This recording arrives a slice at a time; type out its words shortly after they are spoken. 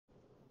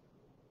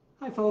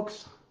Hi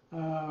folks.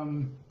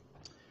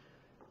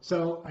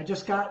 So I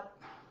just got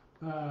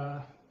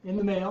in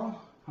the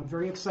mail, I'm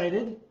very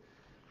excited,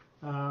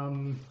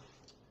 my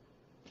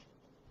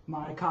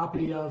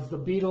copy of the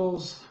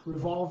Beatles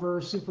Revolver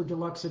Super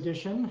Deluxe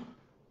Edition,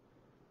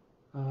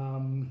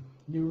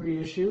 new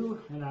reissue,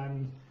 and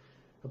I'm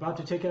about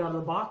to take it out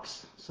of the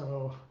box,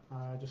 so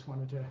I just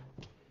wanted to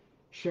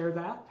share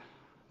that.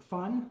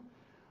 Fun.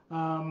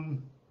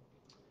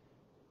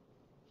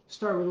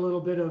 Start with a little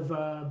bit of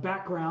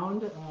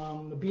background.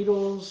 The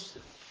Beatles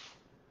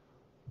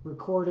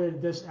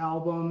recorded this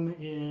album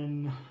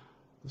in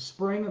the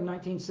spring of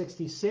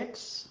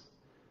 1966.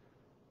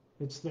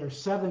 It's their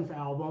 7th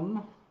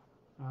album.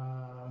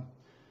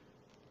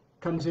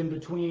 Comes in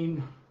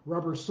between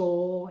Rubber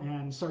Soul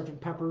and Sgt.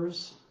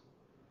 Pepper's.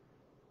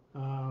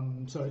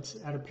 So it's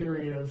at a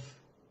period of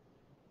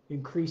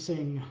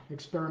increasing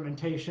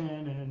experimentation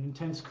and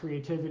intense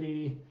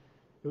creativity.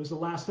 It was the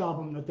last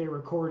album that they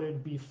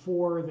recorded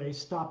before they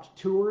stopped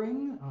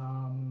touring.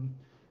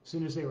 As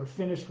soon as they were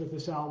finished with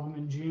this album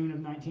in June of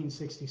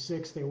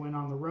 1966, they went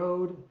on the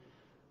road.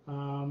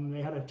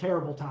 They had a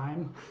terrible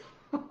time.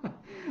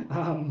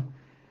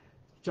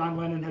 John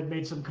Lennon had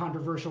made some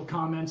controversial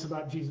comments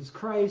about Jesus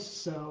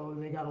Christ, so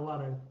they got a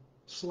lot of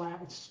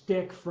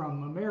stick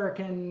from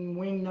American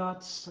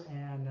wingnuts,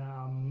 and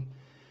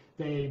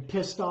they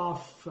pissed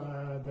off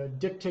the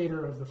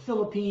dictator of the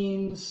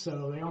Philippines,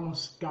 so they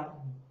almost got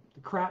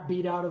the crap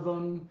beat out of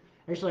them.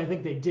 Actually, I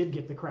think they did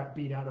get the crap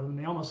beat out of them.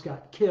 They almost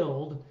got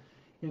killed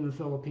in the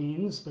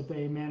Philippines, but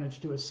they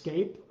managed to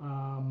escape.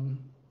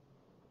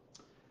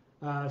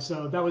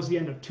 So that was the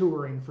end of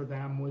touring for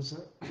them, was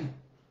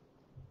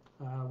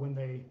when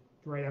they,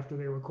 right after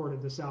they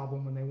recorded this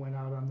album, when they went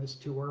out on this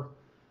tour.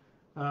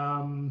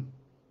 It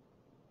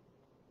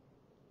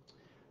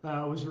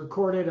was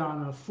recorded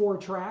on a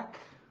 4-track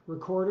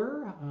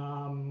recorder,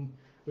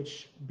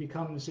 which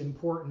becomes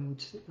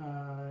important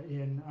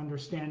in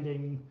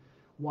understanding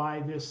why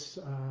this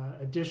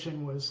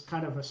edition was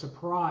kind of a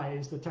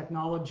surprise. The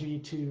technology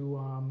to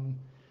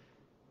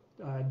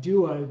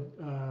do a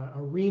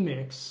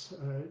remix,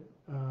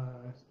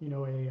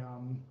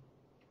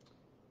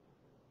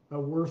 a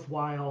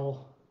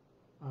worthwhile,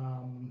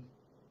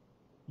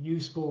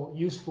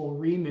 useful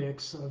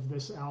remix of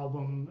this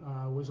album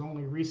was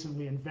only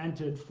recently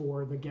invented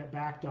for the Get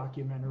Back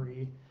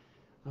documentary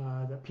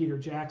that Peter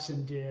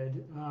Jackson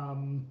did.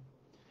 And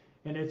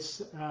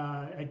it's,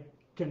 I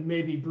can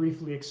maybe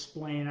briefly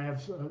explain, I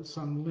have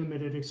some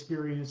limited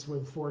experience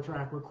with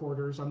 4-track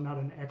recorders. I'm not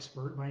an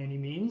expert by any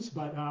means,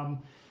 but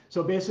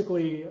so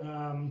basically,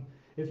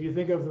 if you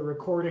think of the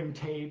recording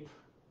tape,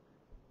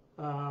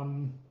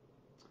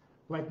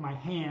 like my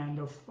hand,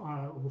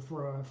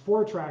 for a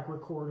 4-track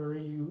recorder,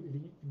 you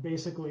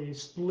basically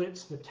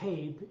splits the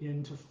tape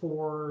into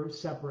 4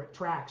 separate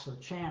tracks or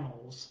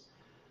channels.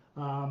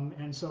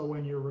 And so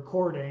when you're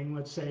recording,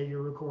 let's say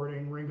you're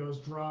recording Ringo's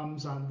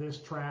drums on this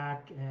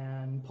track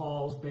and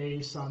Paul's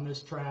bass on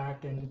this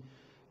track and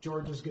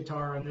George's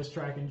guitar on this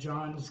track and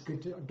John's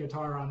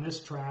guitar on this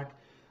track,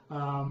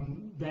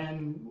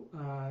 then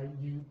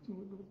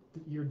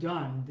you're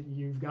done.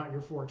 You've got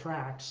your 4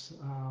 tracks.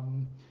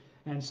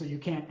 And so you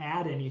can't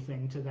add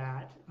anything to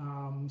that.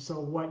 So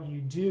what you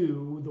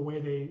do, the way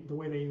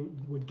they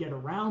would get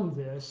around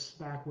this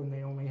back when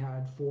they only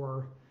had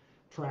 4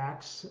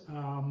 tracks,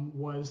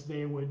 was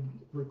they would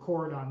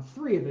record on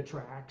 3 of the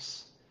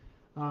tracks.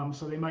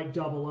 So they might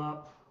double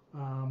up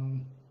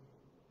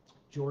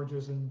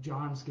George's and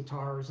John's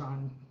guitars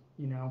on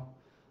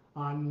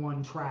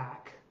one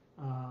track,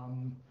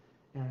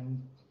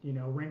 and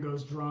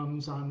Ringo's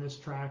drums on this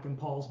track and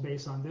Paul's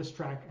bass on this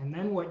track. And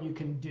then what you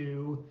can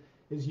do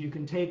is you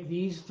can take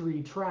these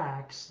 3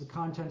 tracks, the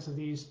contents of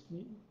these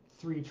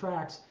 3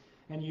 tracks,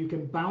 and you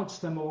can bounce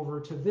them over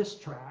to this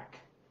track.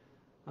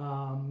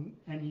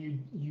 And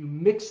you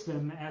mix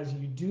them as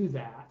you do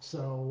that.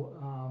 So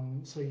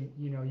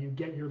you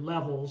get your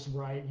levels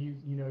right. You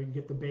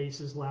get the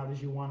bass as loud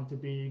as you want it to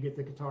be. You get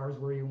the guitars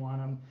where you want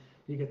them.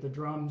 You get the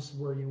drums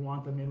where you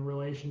want them in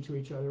relation to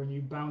each other, and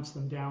you bounce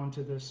them down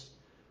to this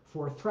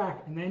 4th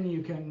track. And then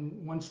you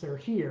can, once they're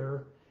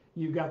here,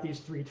 you've got these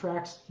 3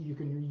 tracks you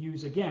can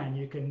use again.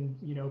 You can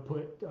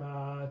put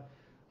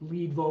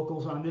lead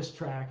vocals on this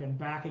track and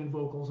backing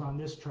vocals on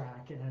this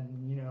track,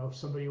 and if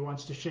somebody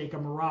wants to shake a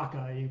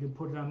maraca, you can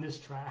put it on this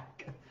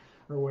track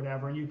or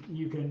whatever. And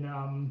you can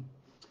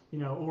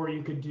or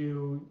you could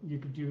do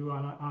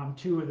on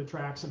 2 of the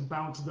tracks and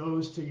bounce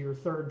those to your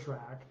 3rd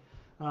track.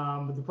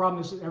 But the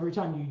problem is every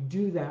time you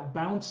do that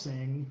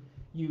bouncing,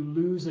 you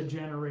lose a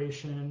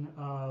generation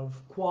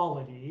of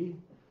quality.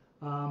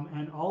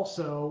 And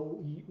also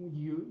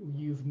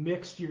you've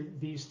mixed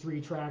these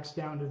 3 tracks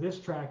down to this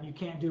track. You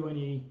can't do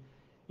any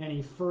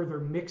further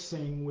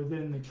mixing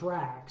within the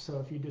track.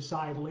 So if you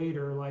decide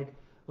later, like,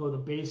 oh, the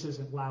bass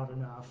isn't loud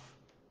enough,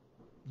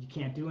 you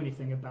can't do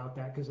anything about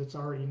that because it's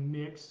already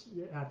mixed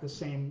at the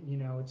same,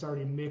 it's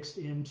already mixed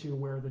into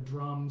where the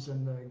drums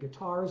and the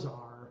guitars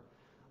are.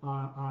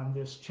 on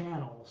this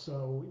channel.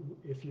 So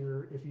if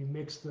you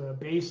mix the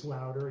bass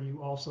louder,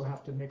 you also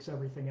have to mix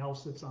everything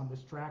else that's on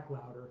this track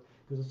louder,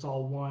 because it's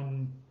all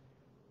one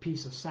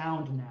piece of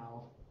sound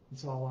now.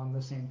 It's all on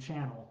the same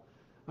channel.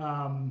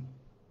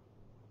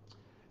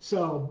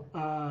 So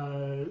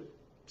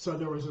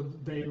there was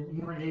they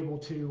weren't able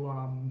to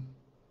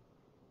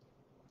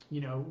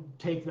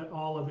take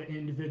all of the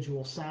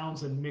individual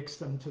sounds and mix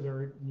them to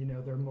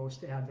their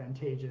most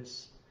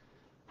advantageous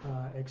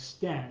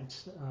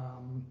extent,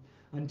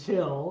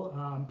 until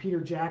Peter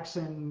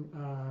Jackson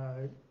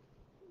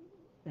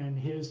and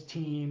his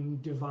team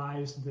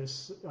devised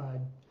this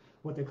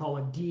what they call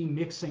a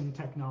demixing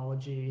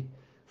technology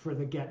for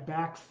the Get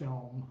Back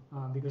film,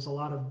 because a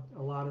lot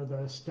of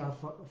the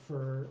stuff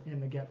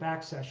in the Get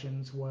Back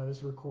sessions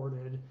was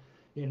recorded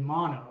in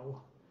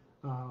mono.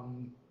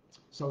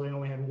 So they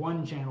only had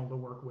one channel to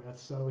work with.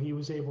 So he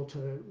was able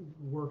to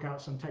work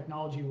out some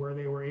technology where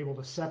they were able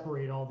to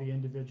separate all the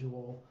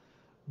individual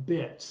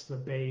bits, the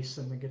bass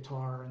and the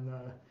guitar and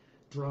the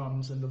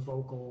drums and the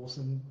vocals,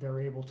 and they're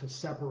able to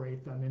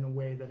separate them in a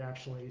way that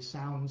actually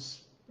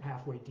sounds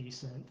halfway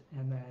decent,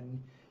 and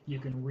then you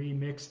can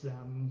remix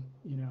them,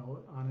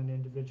 on an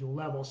individual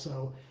level.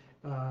 So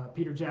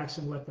Peter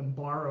Jackson let them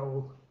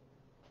borrow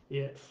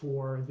it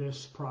for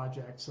this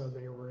project, so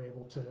they were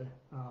able to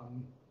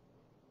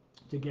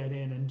get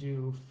in and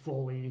do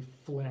fully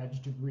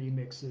fledged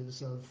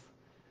remixes of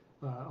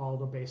all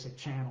the basic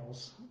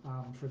channels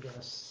for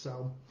this.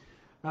 So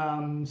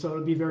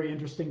it'll be very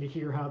interesting to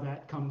hear how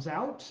that comes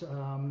out.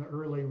 The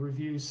early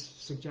reviews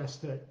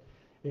suggest that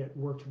it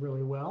worked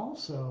really well,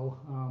 so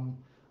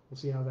we'll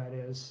see how that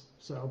is.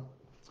 So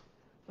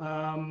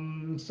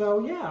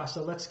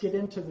let's get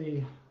into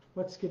the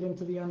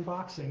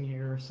unboxing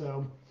here.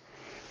 So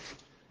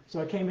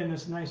it came in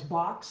this nice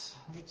box.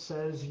 It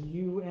says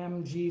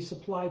UMG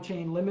Supply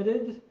Chain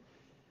Limited.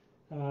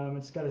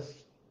 It's got a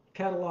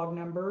catalog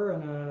number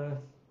and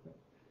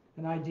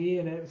an ID,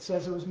 and it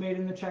says it was made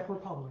in the Czech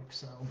Republic.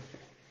 So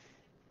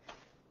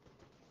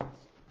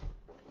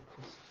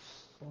just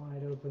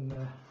slide open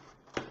the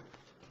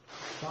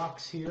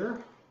box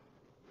here.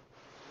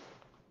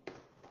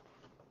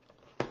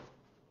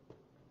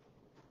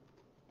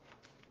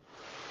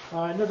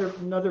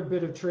 Another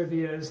bit of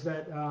trivia is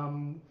that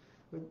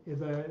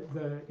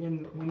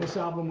when this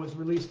album was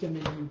released in the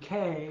UK,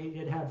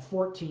 it had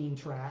 14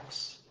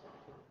 tracks,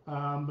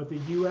 but the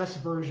US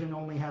version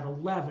only had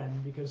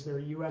 11 because their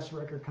US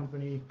record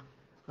company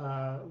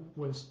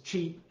was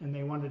cheap and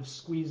they wanted to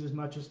squeeze as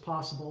much as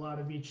possible out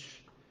of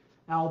each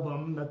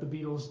album that the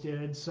Beatles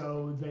did,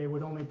 so they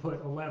would only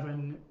put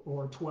 11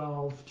 or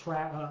 12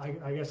 tracks,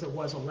 I guess it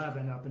was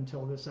 11 up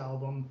until this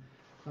album,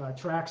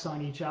 tracks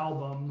on each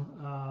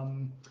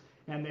album,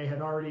 and they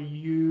had already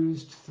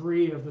used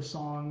 3 of the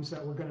songs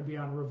that were going to be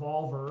on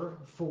Revolver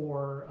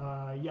for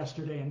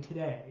Yesterday and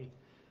Today.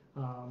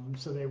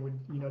 So they would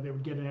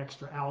get an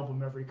extra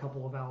album every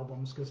couple of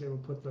albums, because they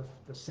would put the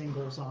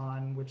singles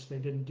on, which they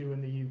didn't do in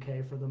the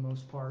UK for the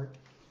most part,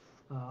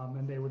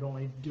 and they would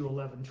only do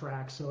 11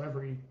 tracks. So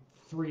every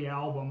 3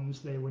 albums,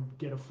 they would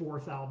get a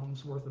 4th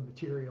album's worth of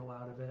material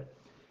out of it.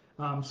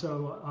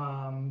 So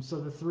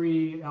the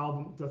 3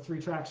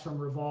 tracks from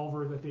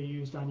Revolver that they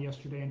used on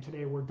Yesterday and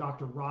Today were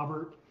Dr.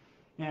 Robert,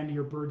 And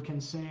Your Bird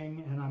Can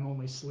Sing, and I'm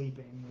Only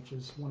Sleeping, which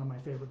is one of my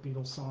favorite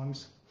Beatles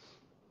songs.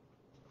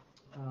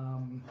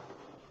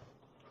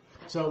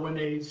 So when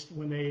they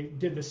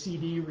did the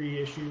CD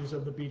reissues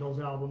of the Beatles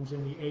albums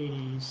in the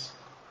 80s,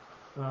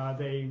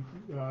 they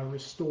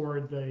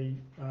restored the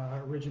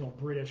original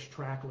British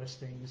track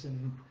listings,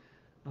 and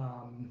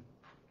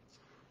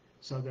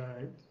so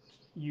the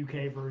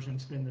UK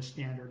version's been the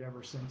standard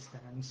ever since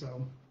then.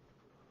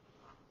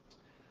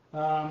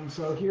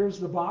 So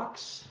here's the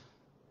box.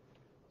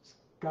 It's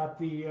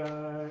got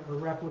a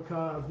replica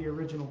of the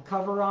original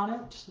cover on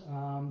it.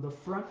 The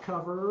front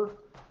cover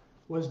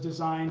was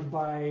designed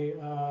by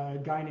a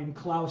guy named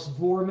Klaus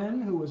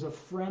Voormann, who was a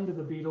friend of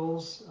the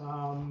Beatles.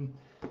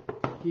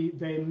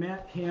 They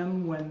met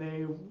him when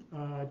they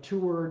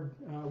toured,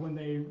 when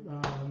they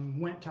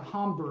went to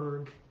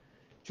Hamburg,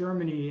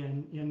 Germany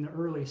in the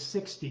early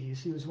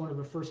 60s. He was one of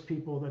the first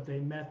people that they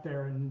met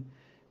there, and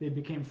they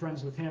became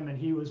friends with him, and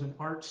he was an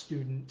art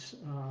student,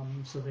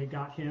 so they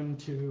got him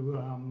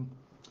to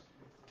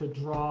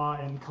draw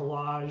and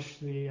collage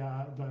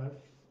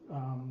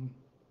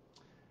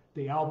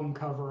the album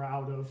cover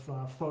out of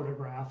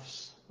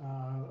photographs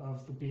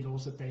of the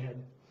Beatles that they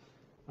had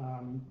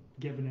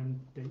given him.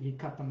 He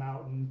cut them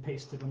out and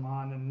pasted them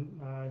on,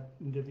 and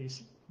into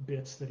these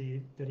bits that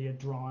he had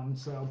drawn.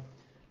 So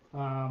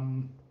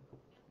Klaus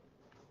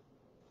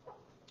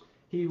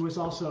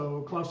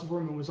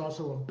Voormann was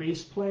also a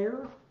bass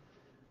player,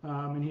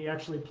 and he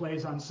actually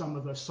plays on some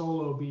of the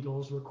solo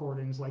Beatles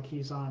recordings, like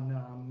he's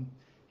on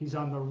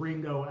the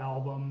Ringo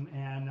album,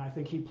 and I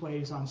think he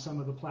plays on some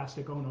of the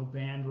Plastic Ono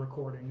band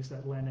recordings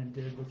that Lennon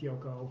did with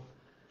Yoko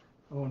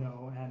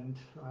Ono, and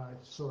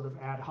sort of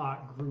ad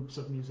hoc groups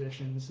of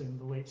musicians in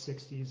the late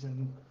 60s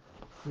and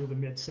through the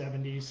mid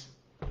 70s.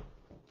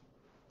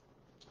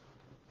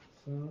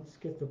 So let's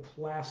get the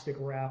plastic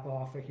wrap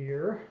off of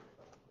here,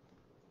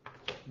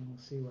 and we'll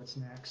see what's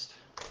next.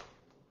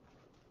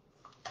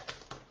 See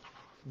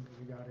what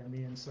we got in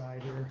the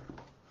inside here.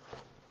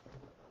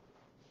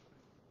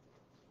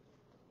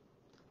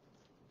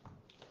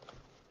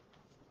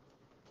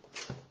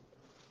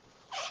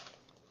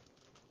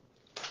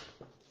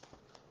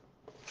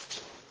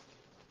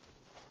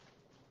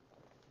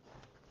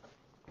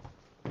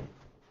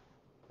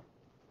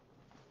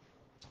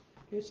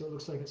 Okay, so it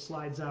looks like it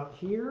slides out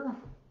here.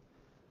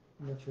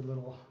 You got your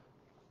little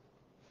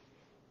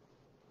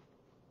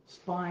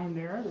spine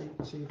there,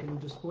 so you can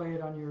display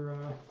it on your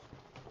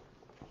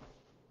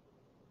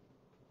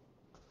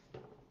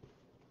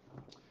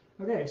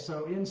Okay,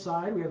 so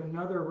inside we have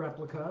another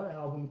replica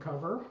album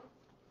cover,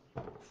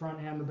 front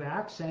and the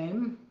back,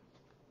 same.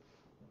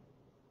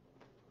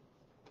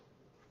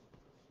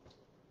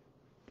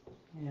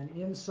 And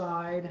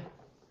inside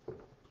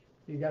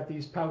you got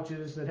these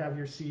pouches that have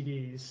your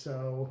CDs.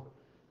 So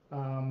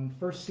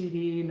first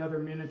CD, another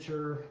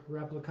miniature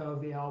replica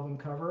of the album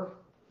cover.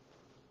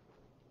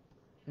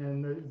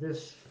 And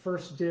this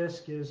first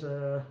disc is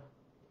a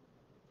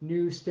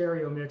new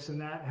stereo mix, and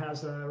that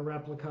has a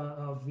replica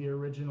of the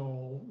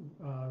original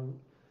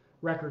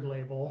record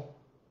label,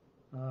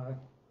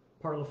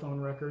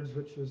 Parlophone Records,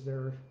 which was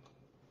their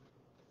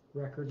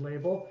record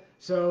label.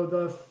 So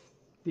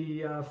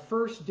the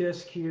first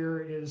disc here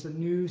is a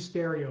new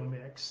stereo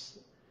mix.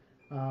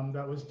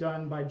 That was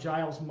done by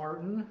Giles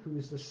Martin, who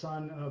is the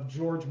son of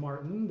George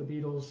Martin, the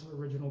Beatles'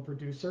 original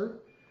producer.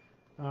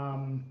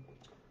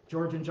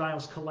 George and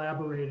Giles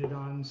collaborated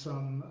on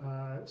some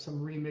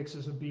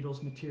remixes of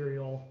Beatles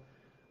material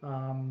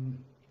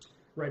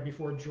right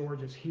before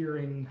George's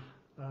hearing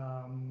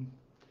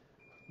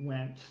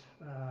went.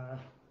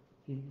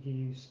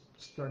 He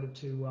started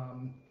to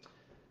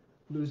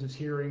lose his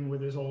hearing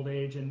with his old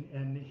age,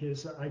 and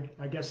his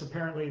I guess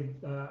apparently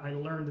I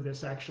learned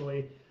this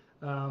actually.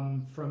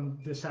 From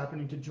this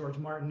happening to George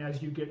Martin,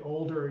 as you get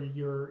older,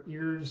 your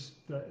ears,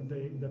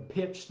 the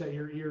pitch that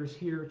your ears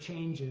hear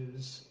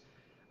changes,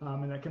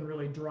 and that can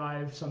really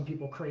drive some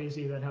people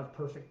crazy that have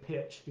perfect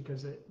pitch,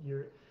 because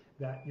your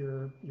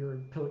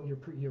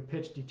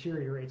pitch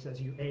deteriorates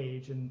as you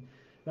age, and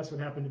that's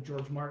what happened to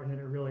George Martin, and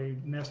it really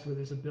messed with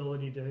his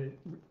ability to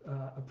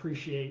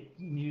appreciate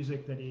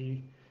music that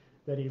he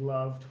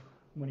loved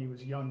when he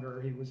was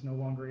younger. He was no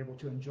longer able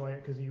to enjoy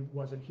it because he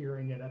wasn't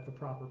hearing it at the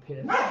proper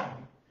pitch.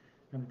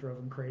 Kind of drove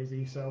him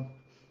crazy. So,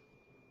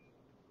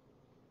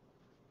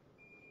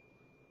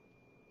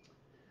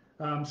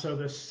 so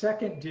the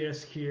second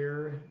disc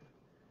here.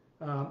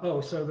 So a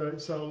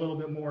little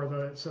bit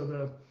more.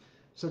 So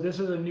this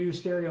is a new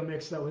stereo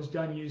mix that was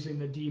done using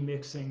the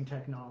demixing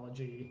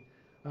technology.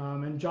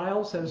 And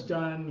Giles has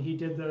done. He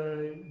did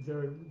the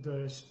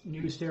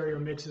new stereo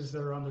mixes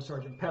that are on the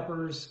Sgt.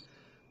 Pepper's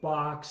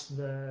box,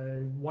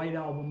 the White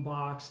Album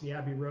box, the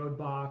Abbey Road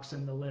box,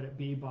 and the Let It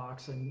Be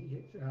box.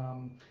 And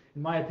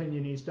in my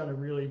opinion, he's done a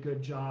really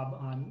good job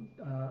on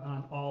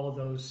all of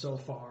those so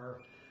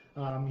far.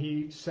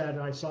 He said,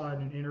 I saw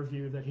in an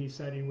interview that he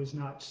said he was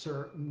not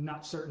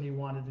certain he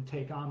wanted to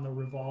take on the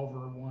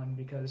Revolver one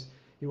because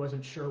he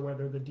wasn't sure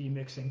whether the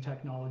demixing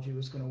technology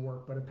was going to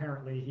work, but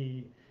apparently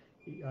he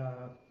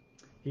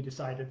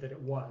decided that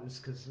it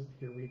was, because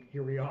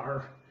here we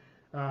are.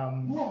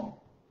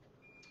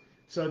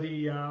 So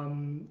the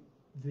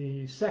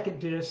second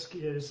disc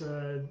is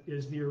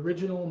the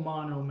original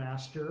Mono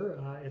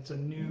Master. It's a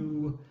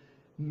new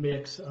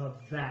mix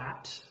of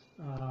that.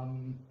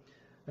 And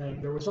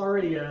there was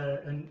already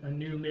a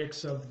new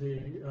mix of the.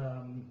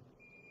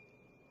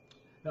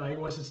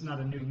 It's not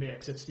a new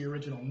mix. It's the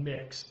original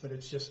mix, but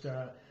it's just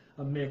a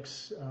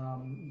mix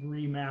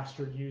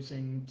remastered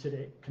using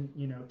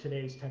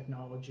today's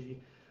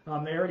technology. They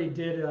already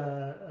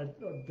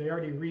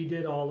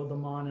redid all of the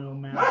Mono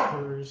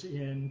Masters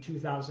in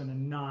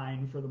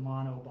 2009 for the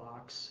Mono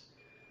box,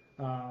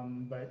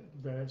 but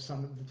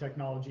some of the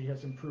technology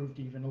has improved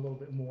even a little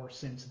bit more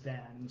since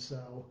then.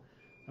 So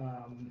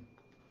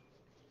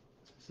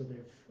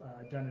they've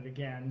done it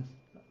again.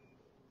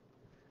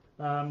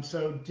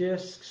 So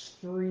discs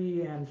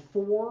 3 and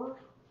 4.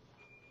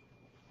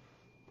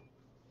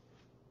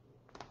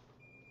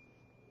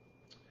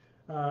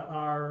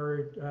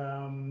 Are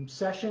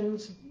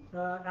sessions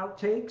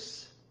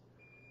outtakes.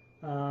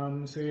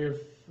 So you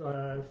have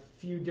a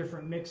few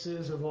different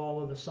mixes of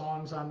all of the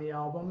songs on the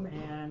album,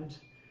 and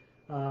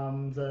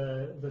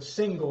the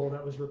single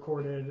that was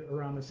recorded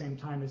around the same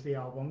time as the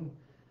album,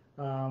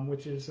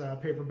 which is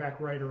Paperback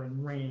Writer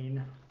and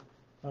Rain,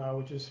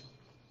 which is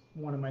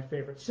one of my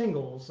favorite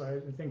singles.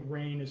 I think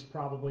Rain is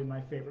probably my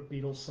favorite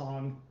Beatles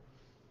song.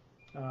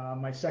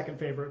 My second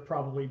favorite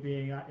probably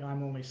being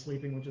I'm Only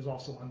Sleeping, which is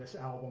also on this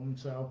album.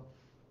 So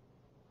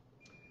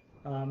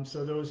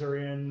those are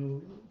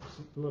in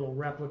little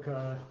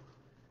replica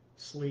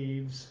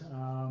sleeves.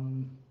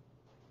 Not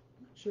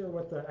sure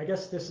what I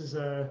guess this is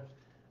I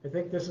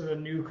think this is a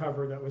new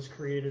cover that was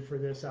created for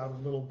this out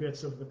of little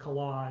bits of the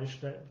collage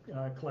that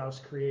Klaus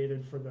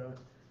created for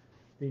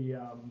the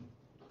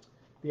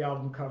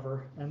album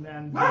cover. And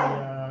then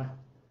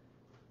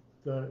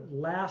The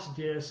last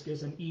disc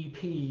is an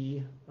EP,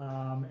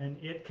 and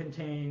it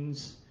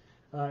contains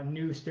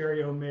new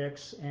stereo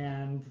mix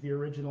and the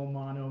original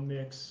mono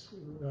mix,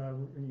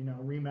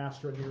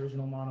 remaster of the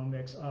original mono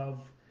mix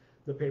of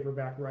the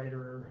Paperback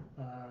Writer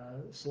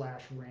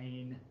 /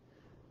 Rain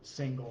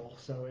single.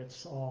 So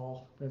it's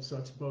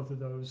both of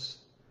those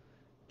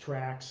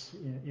tracks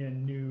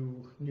in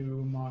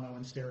new mono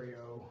and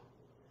stereo.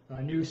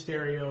 New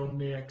stereo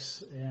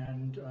mix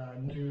and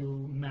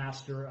new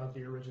master of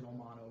the original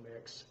mono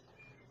mix.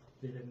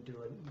 They didn't do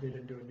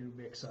a new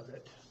mix of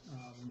it.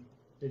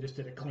 They just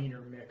did a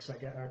cleaner mix,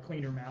 a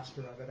cleaner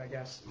master of it, I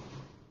guess.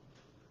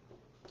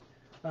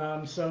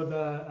 So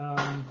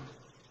the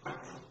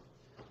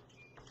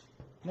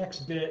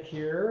next bit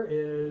here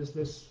is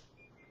this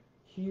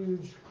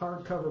huge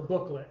hardcover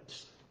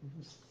booklet,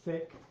 this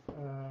thick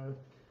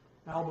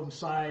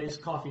album-size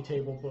coffee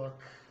table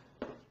book.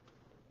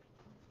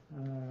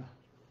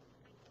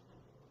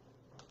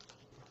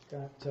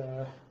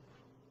 Got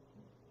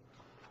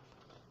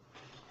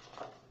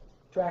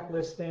track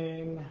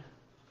listing,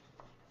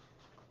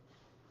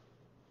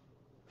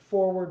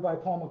 foreword by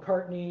Paul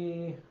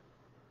McCartney,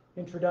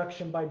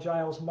 introduction by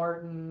Giles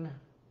Martin,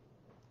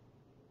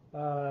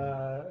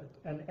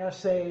 an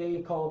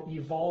essay called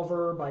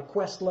Evolver by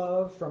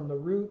Questlove from The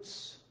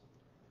Roots,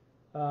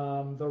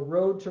 The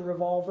Road to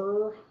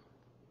Revolver,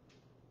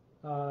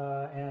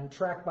 and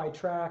track by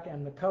track,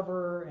 and the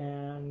cover,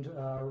 and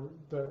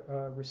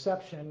the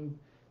reception,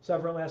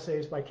 several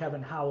essays by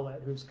Kevin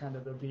Howlett, who's kind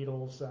of the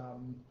Beatles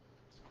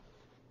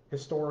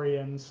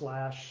historian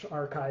 /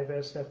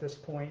 archivist at this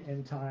point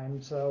in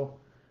time. So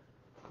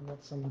we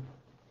got some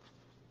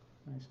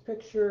nice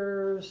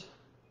pictures.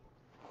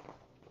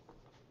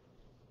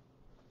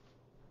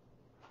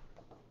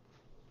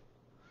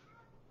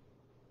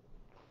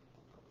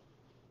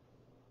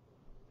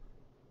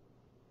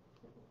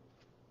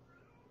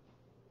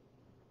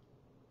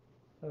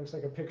 That looks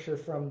like a picture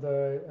from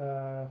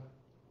the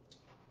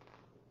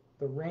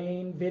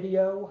Rain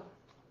video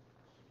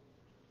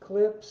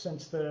clip,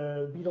 since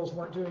the Beatles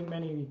weren't doing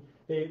many,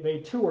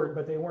 they toured,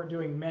 but they weren't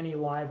doing many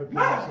live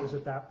appearances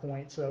at that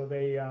point, so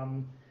they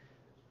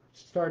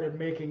started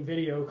making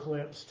video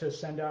clips to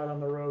send out on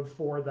the road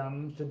for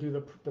them, to do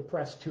the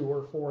press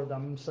tour for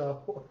them.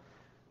 So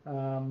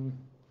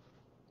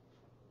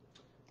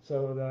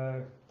so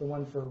the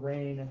one for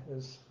Rain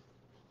is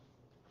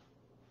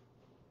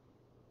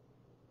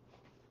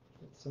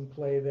some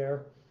play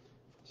there.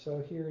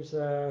 So here's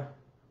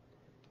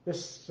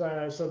this.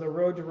 So the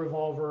Road to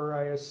Revolver,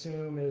 I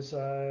assume, is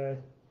the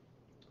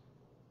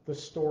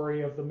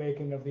story of the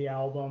making of the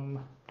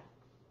album,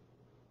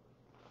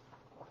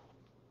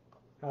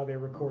 how they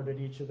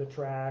recorded each of the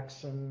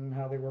tracks and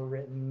how they were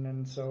written,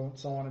 and so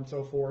on and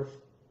so forth.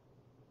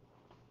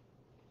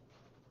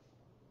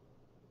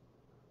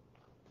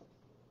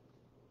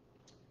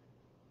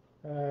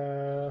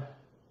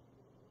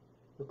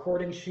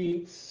 Recording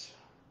sheets.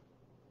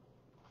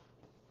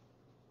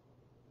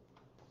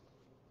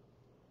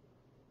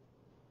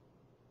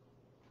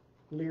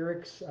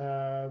 Lyrics,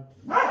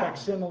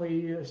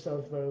 facsimiles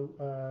of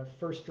the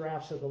first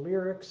drafts of the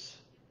lyrics.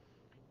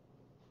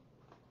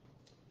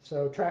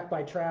 So track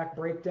by track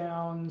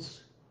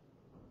breakdowns,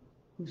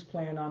 who's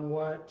playing on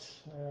what,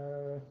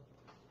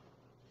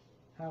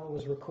 how it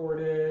was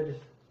recorded.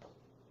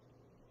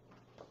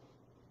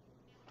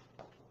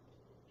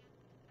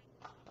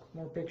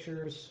 More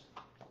pictures.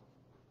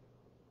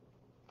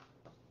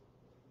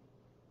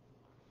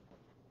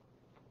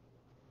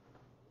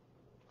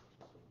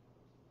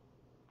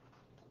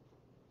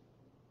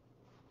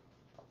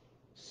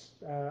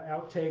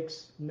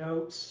 Outtakes,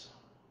 notes.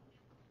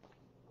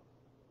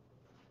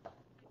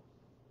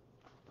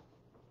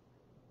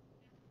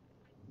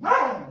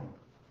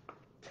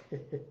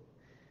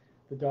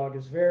 The dog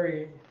is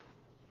very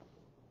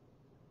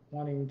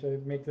wanting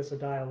to make this a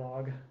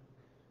dialogue. Not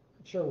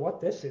sure what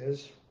this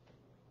is.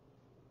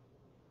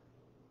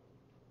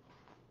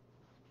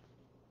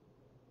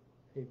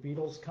 A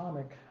Beatles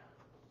comic.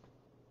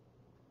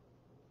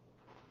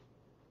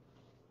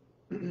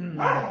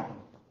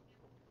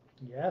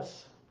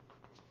 Yes.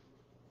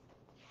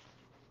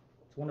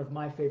 It's one of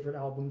my favorite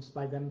albums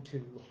by them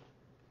too.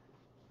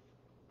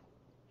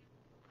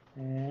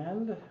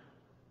 And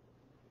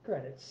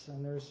credits,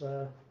 and there's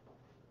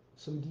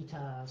some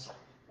details.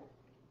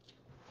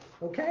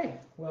 Okay,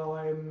 well,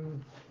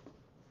 I'm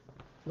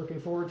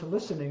looking forward to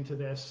listening to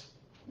this.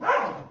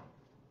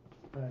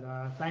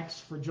 But thanks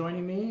for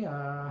joining me.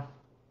 I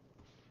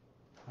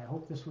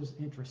hope this was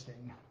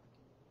interesting.